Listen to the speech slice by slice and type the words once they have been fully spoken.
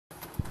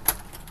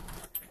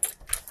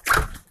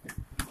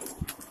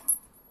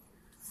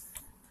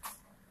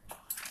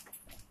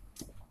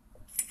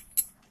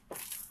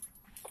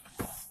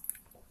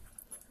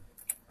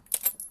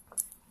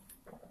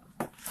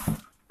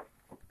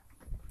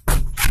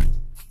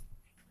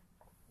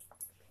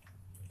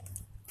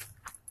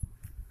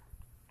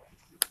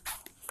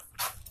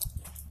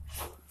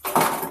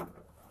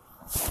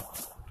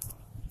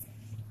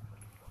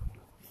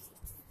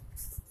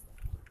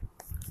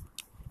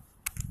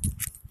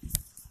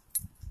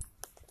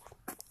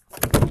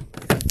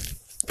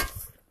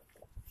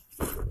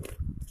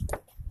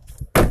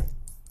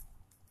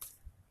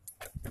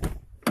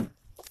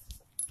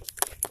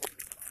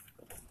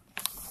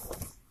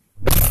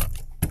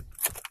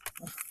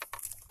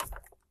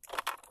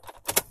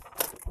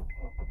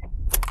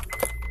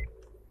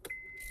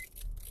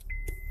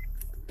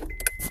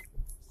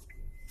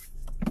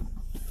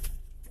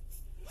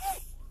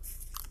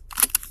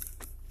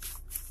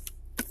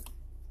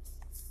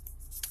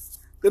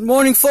Good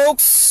morning,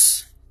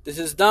 folks. This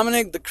is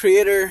Dominic, the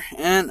creator,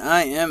 and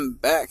I am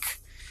back.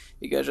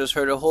 You guys just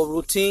heard a whole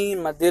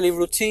routine, my daily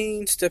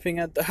routine, stepping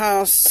at the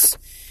house,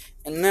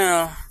 and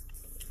now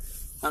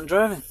I'm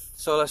driving.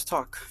 So let's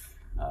talk.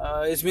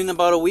 It's been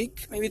about a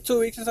week, maybe 2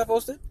 weeks since I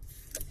posted.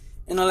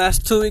 In the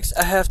last 2 weeks,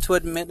 I have to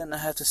admit and I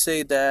have to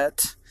say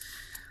that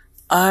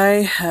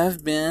I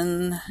have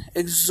been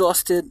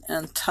exhausted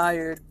and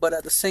tired, but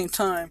at the same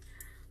time,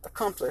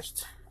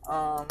 accomplished.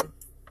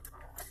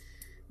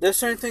 There's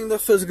certain thing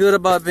that feels good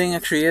about being a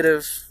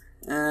creative,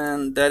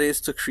 and that is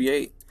to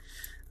create.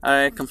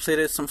 I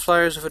completed some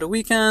flyers over the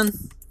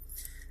weekend.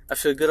 I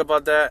feel good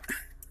about that.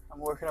 I'm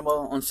working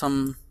on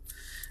some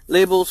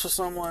labels for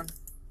someone.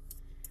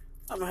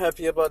 I'm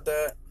happy about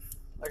that.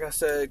 Like I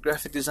said,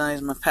 graphic design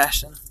is my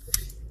passion.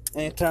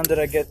 Anytime that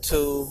I get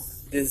to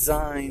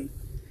design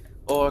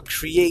or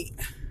create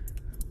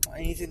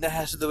anything that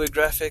has to do with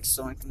graphics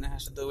or anything that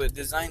has to do with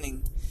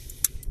designing,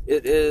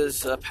 it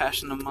is a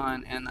passion of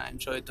mine, and I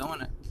enjoy doing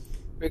it.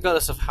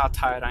 Regardless of how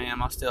tired I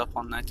am, I'll stay up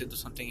all night to do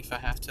something if I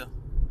have to.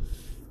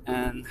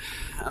 And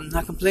I'm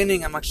not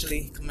complaining, I'm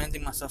actually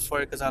commending myself for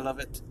it because I love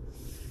it.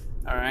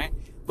 Alright?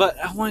 But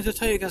I wanted to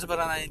tell you guys about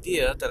an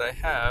idea that I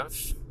have.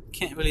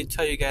 Can't really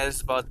tell you guys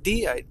about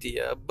the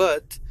idea,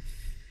 but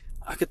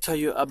I could tell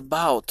you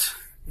about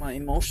my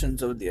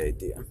emotions of the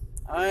idea.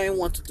 I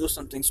want to do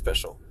something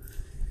special.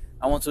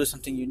 I want to do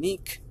something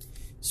unique,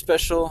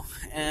 special,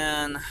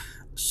 and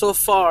so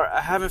far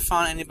I haven't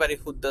found anybody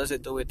who does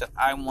it the way that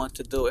I want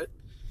to do it.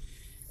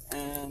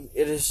 And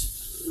it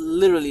is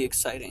literally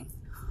exciting.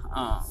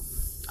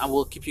 I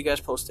will keep you guys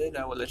posted.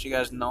 I will let you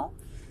guys know.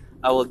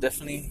 I will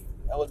definitely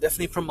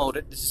promote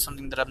it. This is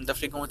something that I'm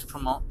definitely going to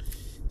promote.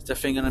 It's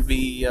definitely going to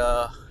be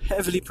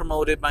heavily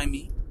promoted by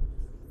me.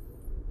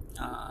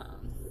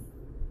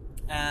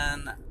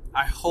 And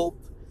I hope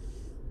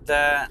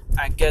that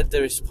I get the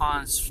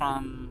response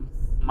from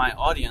my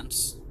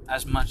audience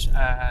as much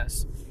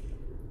as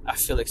I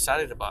feel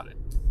excited about it.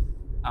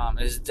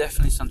 It's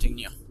definitely something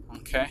new.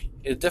 Okay,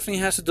 it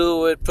definitely has to do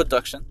with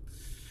production,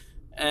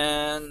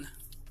 and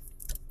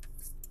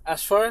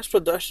as far as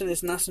production,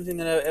 it's not something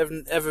that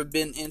I've ever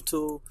been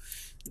into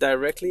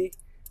directly.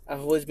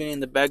 I've always been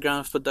in the background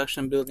of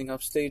production, building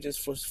up stages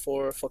for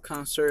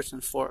concerts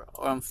and for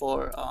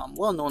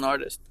well-known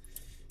artists.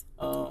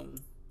 I've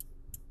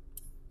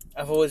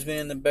always been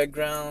in the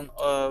background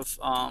of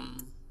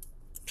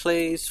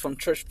plays, from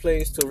church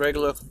plays to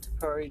regular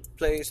contemporary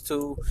plays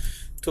to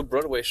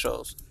Broadway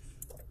shows.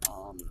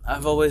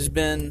 I've always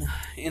been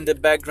in the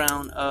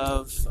background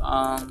of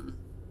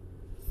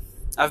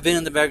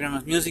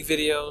music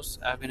videos.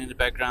 I've been in the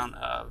background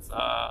of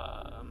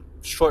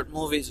short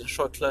movies and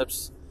short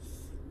clips,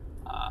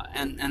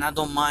 and I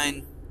don't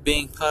mind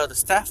being part of the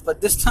staff.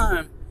 But this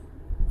time,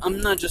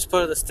 I'm not just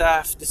part of the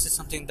staff. This is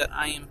something that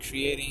I am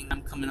creating.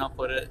 I'm coming up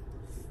with it.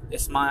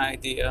 It's my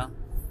idea.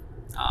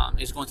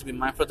 It's going to be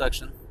my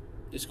production.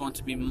 It's going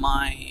to be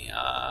my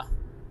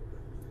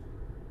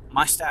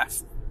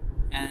staff.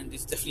 And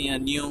it's definitely a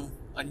new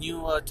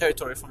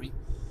territory for me.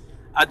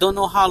 I don't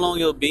know how long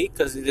it'll be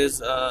because it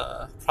is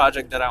a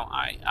project that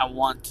I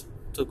want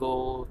to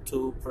go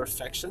to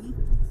perfection.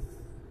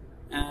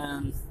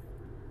 And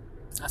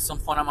at some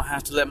point, I'm gonna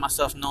have to let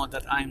myself know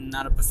that I'm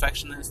not a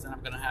perfectionist, and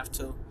I'm gonna have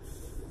to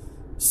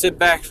sit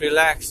back,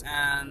 relax,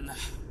 and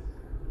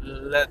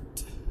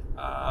let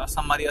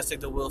somebody else take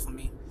the wheel for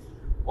me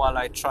while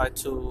I try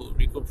to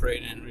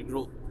recuperate and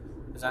regroup,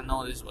 because I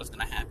know this is what's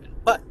gonna happen.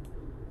 But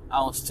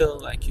I would still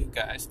like you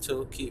guys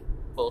to keep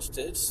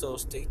posted, so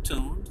stay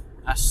tuned.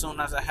 As soon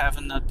as I have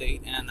an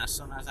update and as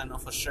soon as I know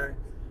for sure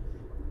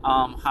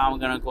how I'm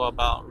gonna go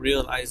about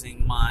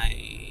realizing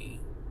my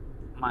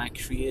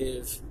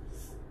creative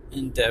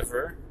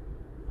endeavor,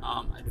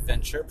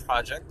 adventure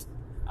project,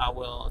 I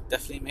will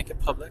definitely make it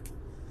public.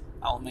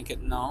 I will make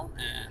it known,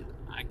 and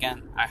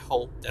again, I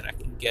hope that I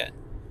can get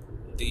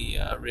the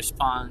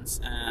response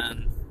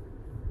and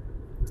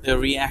the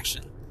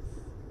reaction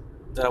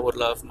that I would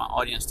love my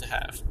audience to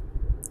have.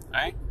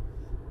 Alright?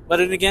 But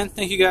then again,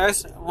 thank you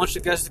guys. I want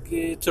you guys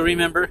to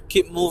remember,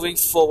 keep moving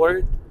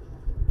forward.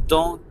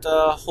 Don't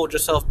hold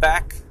yourself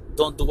back.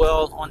 Don't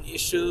dwell on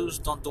issues.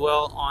 Don't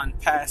dwell on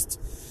past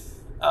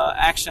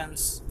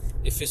actions.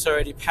 If it's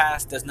already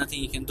past, there's nothing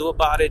you can do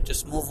about it.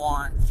 Just move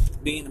on.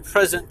 Be in the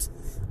present.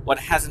 What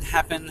hasn't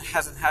happened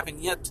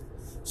yet.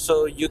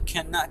 So you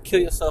cannot kill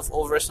yourself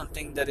over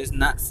something that is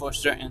not for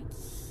certain.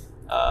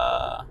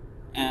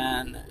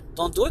 And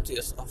don't do it to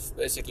yourself,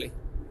 basically.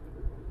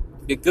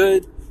 Be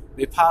good.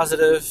 Be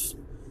positive.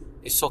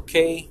 It's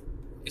okay.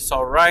 It's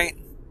alright.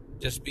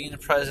 Just be in the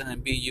present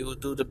and be you.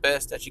 Do the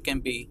best that you can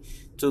be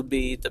to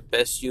be the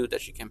best you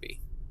that you can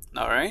be.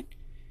 Alright?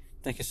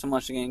 Thank you so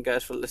much again,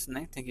 guys, for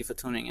listening. Thank you for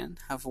tuning in.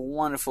 Have a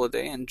wonderful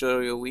day.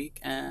 Enjoy your week.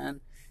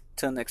 And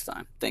till next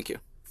time. Thank you.